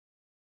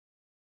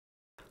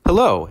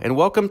Hello, and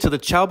welcome to the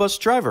Chowbus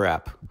driver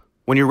app.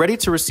 When you're ready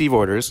to receive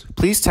orders,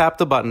 please tap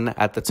the button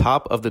at the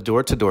top of the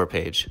door-to-door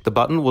page. The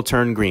button will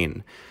turn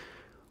green.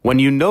 When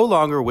you no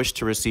longer wish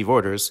to receive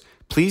orders,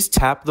 please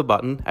tap the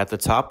button at the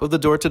top of the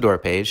door-to-door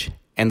page,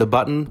 and the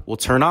button will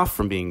turn off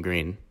from being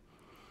green.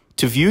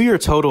 To view your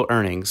total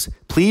earnings,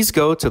 please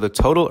go to the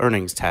Total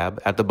Earnings tab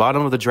at the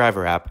bottom of the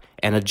driver app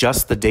and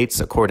adjust the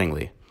dates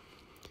accordingly.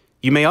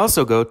 You may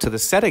also go to the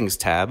Settings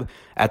tab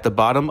at the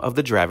bottom of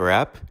the driver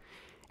app,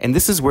 and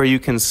this is where you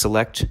can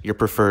select your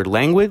preferred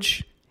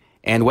language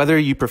and whether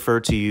you prefer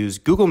to use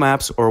Google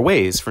Maps or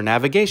Waze for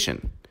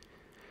navigation.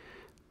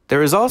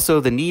 There is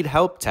also the Need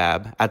Help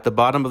tab at the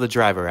bottom of the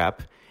driver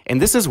app,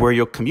 and this is where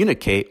you'll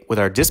communicate with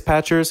our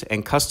dispatchers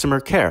and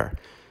customer care.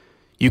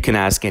 You can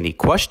ask any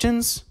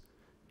questions,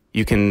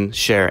 you can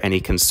share any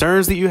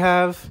concerns that you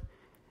have,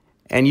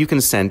 and you can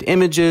send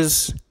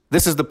images.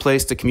 This is the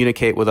place to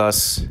communicate with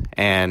us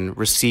and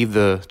receive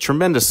the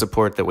tremendous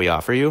support that we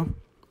offer you.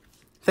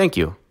 Thank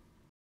you.